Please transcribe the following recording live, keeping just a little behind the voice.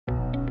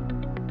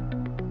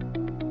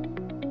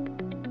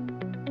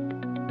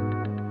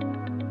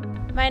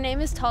My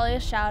name is Talia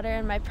Schauder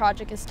and my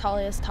project is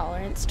Talia's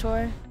Tolerance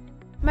Tour.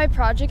 My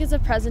project is a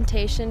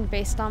presentation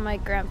based on my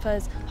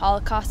grandpa's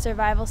Holocaust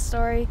survival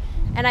story,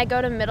 and I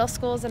go to middle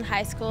schools and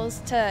high schools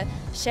to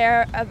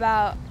share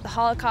about the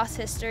Holocaust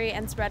history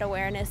and spread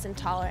awareness and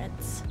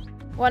tolerance.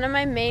 One of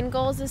my main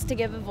goals is to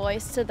give a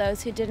voice to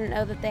those who didn't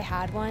know that they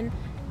had one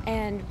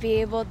and be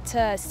able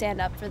to stand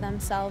up for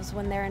themselves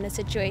when they're in a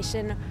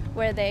situation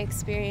where they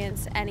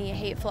experience any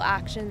hateful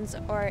actions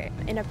or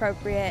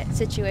inappropriate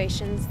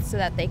situations so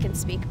that they can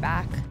speak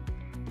back.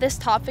 This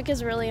topic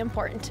is really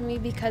important to me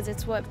because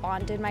it's what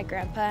bonded my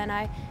grandpa and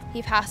I.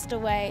 He passed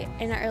away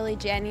in early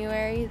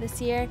January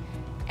this year,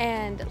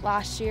 and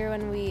last year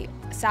when we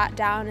sat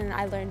down and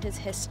I learned his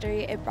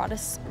history, it brought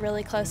us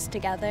really close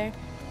together.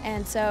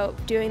 And so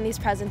doing these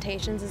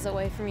presentations is a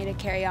way for me to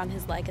carry on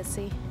his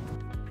legacy.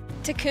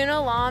 Tikkun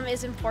Olam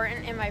is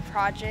important in my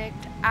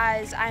project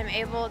as I'm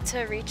able to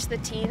reach the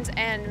teens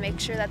and make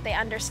sure that they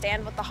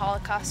understand what the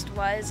Holocaust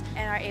was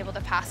and are able to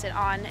pass it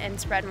on and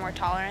spread more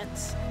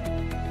tolerance.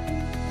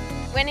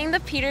 Winning the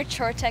Peter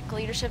Chortek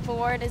Leadership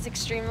Award is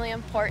extremely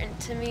important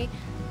to me.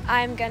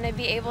 I'm going to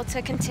be able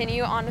to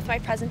continue on with my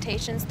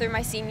presentations through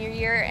my senior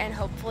year and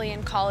hopefully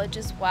in college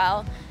as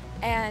well.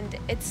 And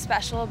it's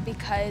special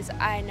because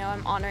I know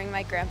I'm honoring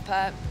my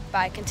grandpa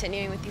by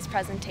continuing with these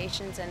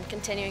presentations and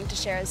continuing to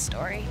share his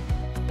story.